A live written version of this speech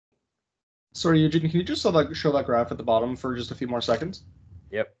Sorry, Eugene, can you just show that graph at the bottom for just a few more seconds?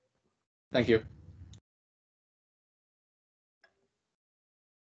 Yep. Thank you.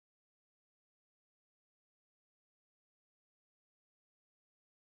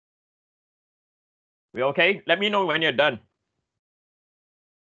 We okay? Let me know when you're done.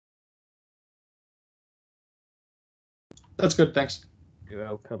 That's good, thanks. You're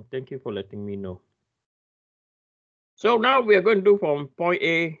welcome. Thank you for letting me know. So now we are going to do from point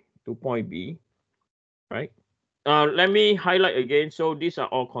A to point B, right? Let me highlight again. So these are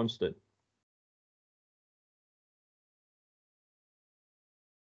all constant.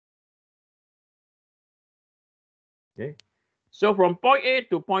 Okay. So from point A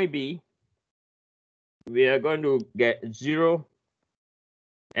to point B, we are going to get 0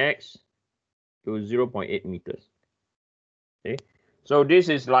 x to 0.8 meters. Okay. So this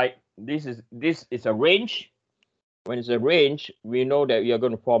is like this is a range. When it's a range, we know that we are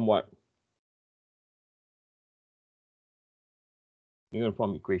going to form what? You're going to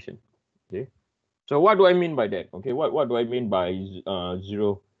form equation. Okay. So what do I mean by that? Okay, what do I mean by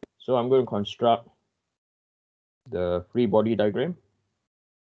 0? So I'm going to construct the free body diagram.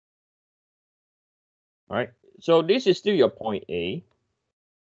 All right. So this is still your point A.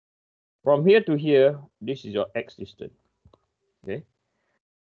 From here to here, this is your x distance. Okay.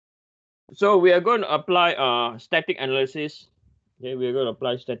 So we are going to apply static analysis. Okay, we are going to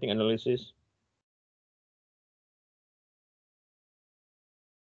apply static analysis.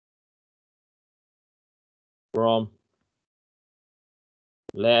 From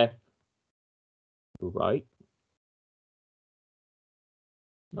left to right.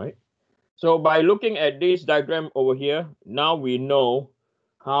 Right. So by looking at this diagram over here, now we know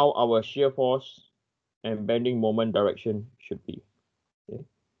how our shear force and bending moment direction should be. Okay.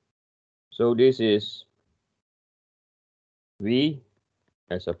 So this is V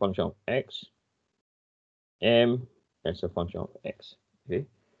as a function of x, M as a function of x. Okay.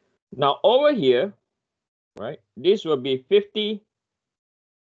 Now over here, right, this will be 50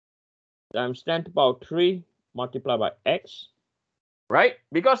 times 10 to the power 3 multiplied by x, right?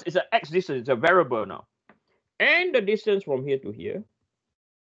 Because it's an x distance, it's a variable now. And the distance from here to here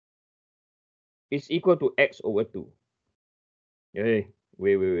is equal to x over 2. Hey,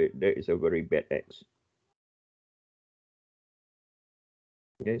 wait. That is a very bad x.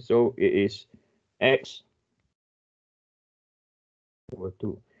 Okay, so it is x over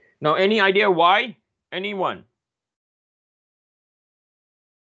 2. Now, any idea why? Anyone?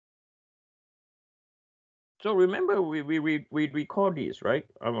 So remember, we record this, right?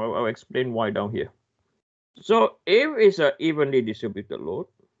 I'll explain why down here. So if it's an evenly distributed load,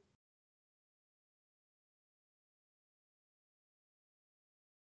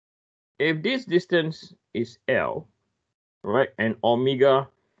 if this distance is L, right, and omega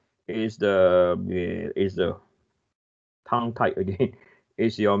is the tongue tied again,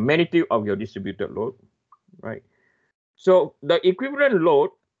 is your magnitude of your distributed load, right? So the equivalent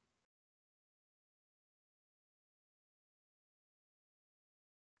load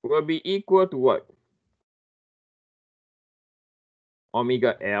will be equal to what?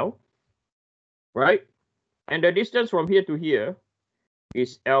 Omega L, right? And the distance from here to here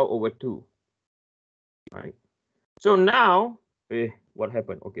is L over 2, right? So now, what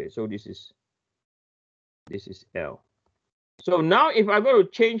happened? Okay, so this is L. So now if I go to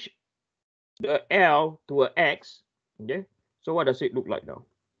change the L to an X, okay, so what does it look like now?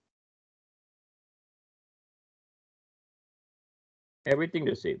 Everything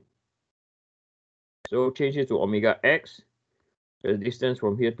the same. So change it to omega X. The distance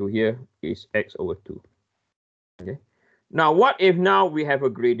from here to here is X over 2. Okay. Now, what if now we have a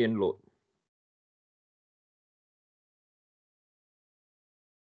gradient load?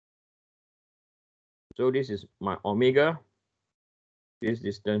 So this is my omega. This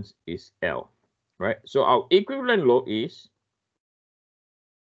distance is L, right? So our equivalent load is,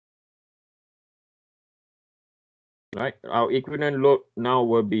 right? Our equivalent load now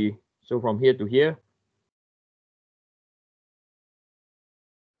will be, so from here to here,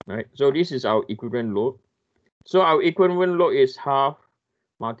 right? So this is our equivalent load. So our equivalent load is half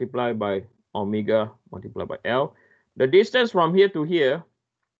multiplied by omega multiplied by L. The distance from here to here,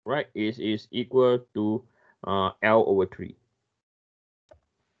 right, is equal to L over 3.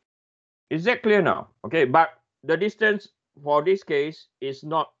 Is that clear now? Okay, but the distance for this case is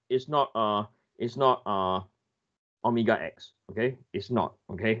not omega x. Okay, it's not.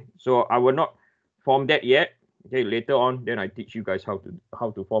 Okay, so I will not form that yet. Okay, later on, then I teach you guys how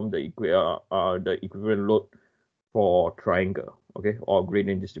to form the equivalent load for triangle. Okay, or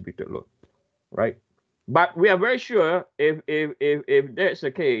gradient distributed load, right? But we are very sure if that's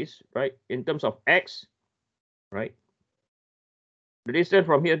the case, right, in terms of x, right, the distance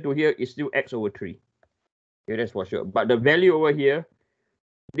from here to here is still x over 3. Okay, that's for sure. But the value over here,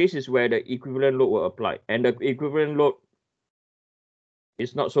 this is where the equivalent load will apply. And the equivalent load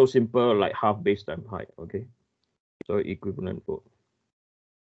is not so simple like half base times height, okay? So equivalent load.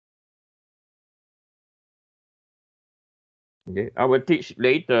 Okay, I will teach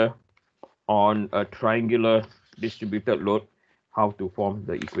later on a triangular distributed load how to form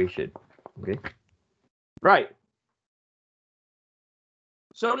the equation. Okay, right.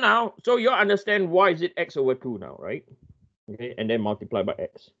 So now, so you understand why is it x over 2 now, right? Okay, and then multiply by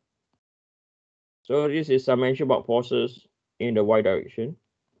x. So this is summation about forces in the y direction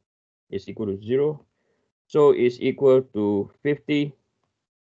is equal to 0. So it's equal to 50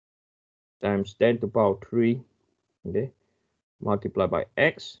 times 10 to the power 3, okay, multiplied by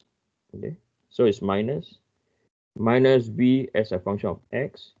x, okay. So it's minus v as a function of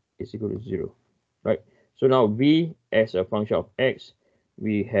x is equal to 0, right? So now v as a function of x,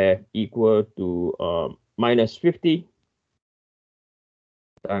 we have equal to minus 50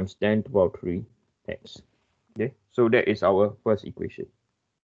 times 10 to the power 3 x. Okay, so that is our first equation.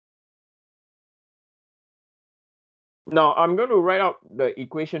 Now I'm going to write out the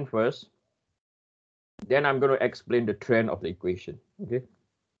equation first. Then I'm going to explain the trend of the equation. Okay.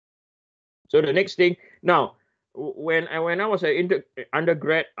 So the next thing, now when I was an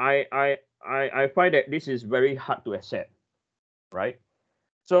undergrad, I find that this is very hard to accept, right?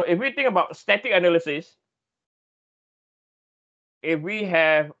 So if we think about static analysis, if we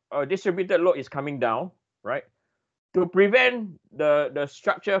have a distributed load is coming down, right? To prevent the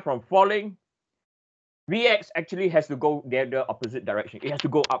structure from falling, Vx actually has to go the opposite direction. It has to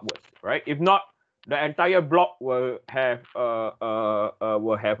go upwards, right? If not, the entire block will have a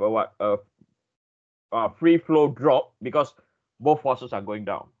free flow drop because both forces are going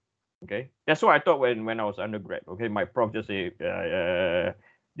down. Okay, that's what I thought when I was undergrad. Okay, my prof just say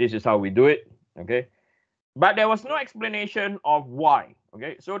this is how we do it. Okay, but there was no explanation of why.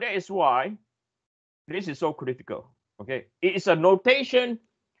 Okay, so that is why this is so critical. Okay, it is a notation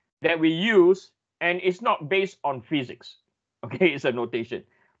that we use, and it's not based on physics. Okay, it's a notation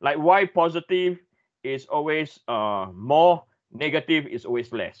like y positive is always more, negative is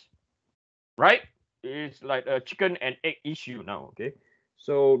always less, right? It's like a chicken and egg issue now. Okay,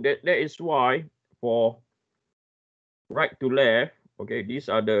 so that is why for right to left, okay, these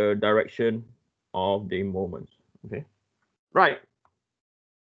are the direction of the moments. Okay, right.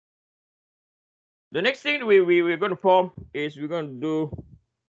 The next thing we're going to form is we're going to do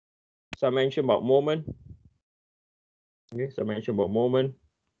summation about moment. Okay, summation about moment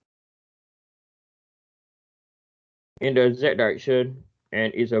in the z direction,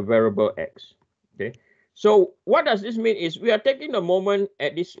 and it's a variable x. Okay, so what does this mean is we are taking the moment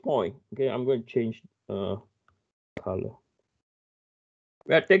at this point. Okay, I'm going to change color.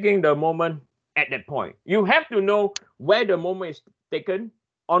 We are taking the moment at that point. You have to know where the moment is taken,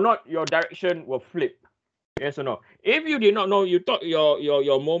 or not your direction will flip. Yes or no? If you did not know, you thought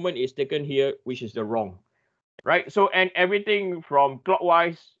your moment is taken here, which is the wrong, right? So, and everything from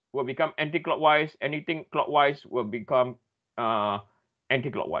clockwise will become anti-clockwise. Anything clockwise will become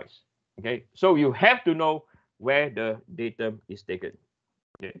anti-clockwise. Okay, so you have to know where the datum is taken.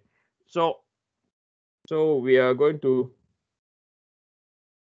 Okay, so we are going to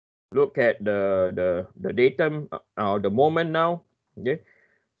look at the datum or the moment now. Okay,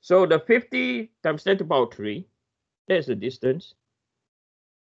 so the 50 times 10 to the power 3, that's the distance.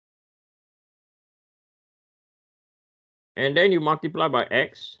 And then you multiply by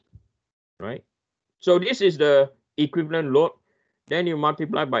x, right? So this is the equivalent load. Then you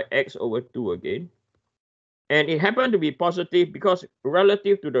multiply by x over 2 again. And it happened to be positive because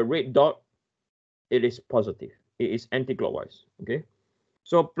relative to the red dot, it is positive. It is anti-clockwise, okay?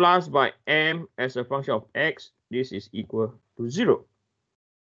 So plus by m as a function of x, this is equal to 0.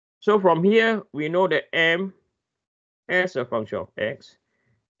 So from here, we know that m as a function of x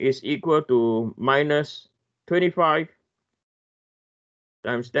is equal to minus 25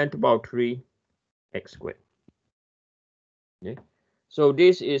 times 10 to the power 3 x squared. Okay, so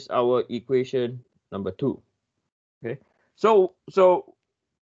this is our equation number 2. Okay, so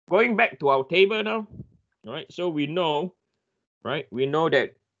going back to our table now, right? So we know, right? We know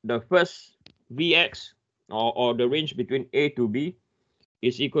that the first Vx or the range between A to B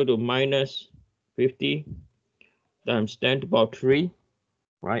is equal to minus 50 times 10 to the power 3,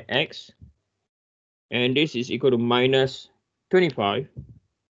 right? X, and this is equal to minus 25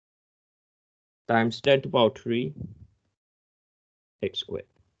 times 10 to the power 3 x squared.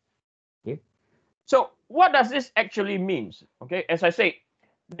 Okay, So what does this actually mean? Okay, as I say,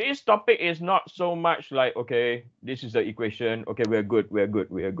 this topic is not so much like, okay, this is the equation. Okay, we're good, we're good,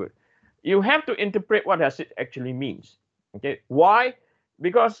 we're good. You have to interpret what does it actually means. Okay, why?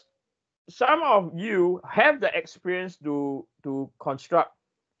 Because some of you have the experience to construct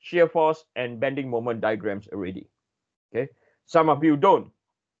shear force and bending moment diagrams already. Okay, some of you don't.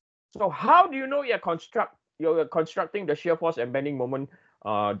 So how do you know you're constructing the shear force and bending moment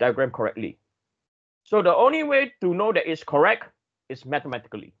diagram correctly? So the only way to know that it's correct is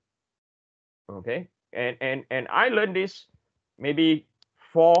mathematically. Okay, and I learned this maybe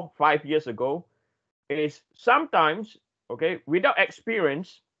 4-5 years ago. Is sometimes, okay, without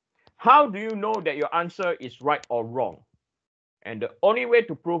experience, how do you know that your answer is right or wrong? And the only way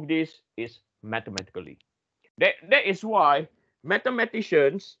to prove this is mathematically. That is why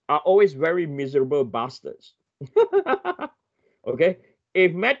mathematicians are always very miserable bastards. Okay,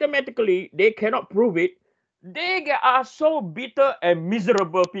 if mathematically they cannot prove it, they are so bitter and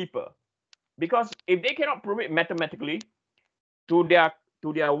miserable people. Because if they cannot prove it mathematically to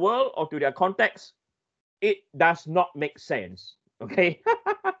their world or to their context, it does not make sense. Okay.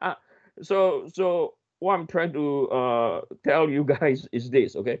 So what I'm trying to tell you guys is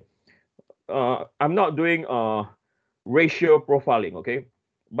this. Okay, I'm not doing racial profiling. Okay,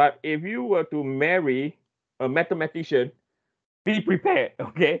 but if you were to marry a mathematician, be prepared.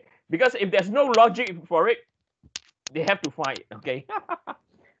 Okay, because if there's no logic for it, they have to find it. Okay.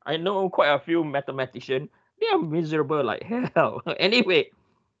 I know quite a few mathematicians. They are miserable like hell. Anyway,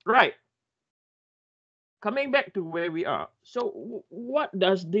 right. Coming back to where we are. So what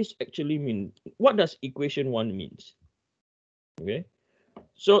does this actually mean? What does equation 1 means? Okay.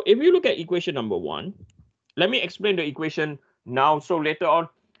 So if you look at equation number 1, let me explain the equation now. So later on,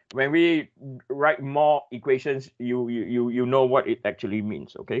 when we write more equations, you know what it actually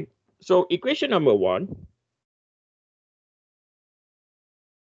means. Okay. So equation number 1.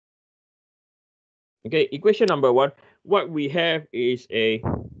 Okay, equation number 1, what we have is a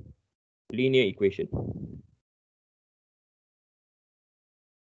linear equation.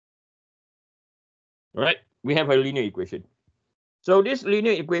 Right? We have a linear equation. So this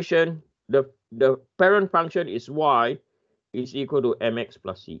linear equation, the parent function is y is equal to mx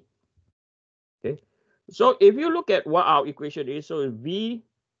plus c. Okay. So if you look at what our equation is, so v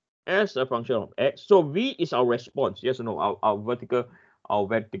as a function of x. So v is our response. Yes or no? Our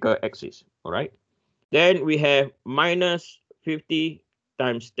vertical axis. All right. Then we have minus 50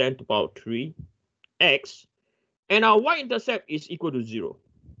 times 10 to the power 3 x, and our y-intercept is equal to 0.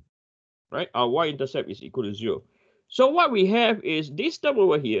 Right? Our y-intercept is equal to 0. So what we have is this term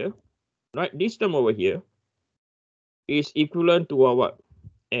over here, right? This term over here is equivalent to our what?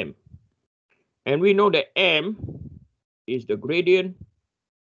 M. And we know that M is the gradient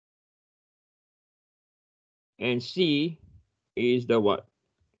and C is the what?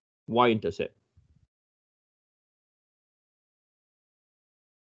 Y-intercept.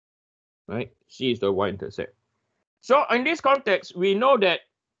 Right? C is the y-intercept. So in this context, we know that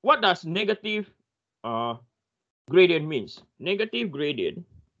what does negative gradient means? Negative gradient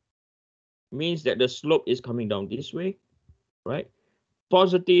means that the slope is coming down this way, right?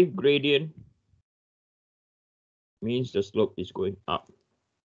 Positive gradient means the slope is going up.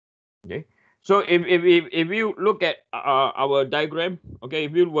 Okay. So if you look at our diagram, okay,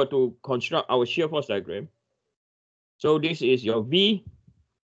 if you were to construct our shear force diagram, so this is your V,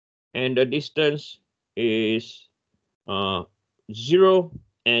 and the distance is 0,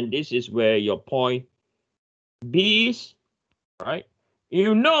 and this is where your point B is, right?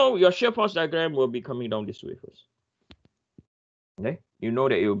 You know your shear force diagram will be coming down this way first. Okay, you know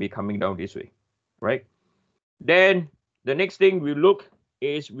that it will be coming down this way, right? Then the next thing we look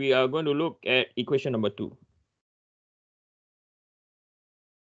is we are going to look at equation number 2.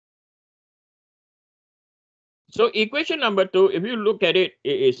 So equation number 2, if you look at it,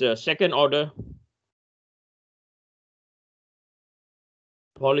 it is a second order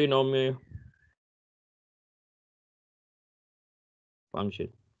polynomial function,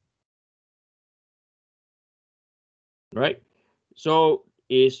 right? So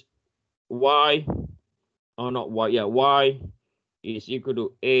is y, or not y, yeah, y is equal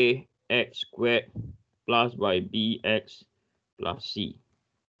to ax squared plus by bx plus c.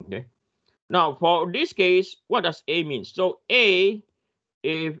 Okay. Now for this case, what does a mean? So a,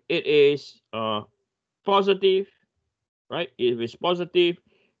 if it is positive, right? If it's positive,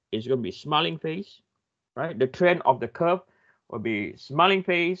 it's going to be smiling face, right? The trend of the curve will be smiling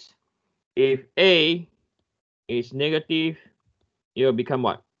face. If a is negative, it will become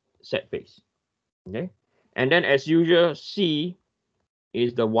what? Sad face. Okay. And then as usual, c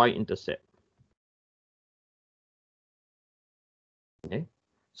is the y-intercept. Okay.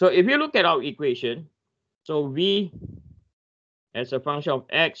 So if you look at our equation, so v as a function of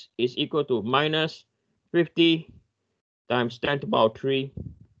x is equal to minus 50 times 10 to the power 3.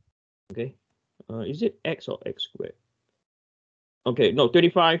 Okay. Is it x or x squared? Okay, no,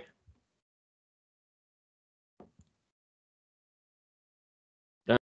 35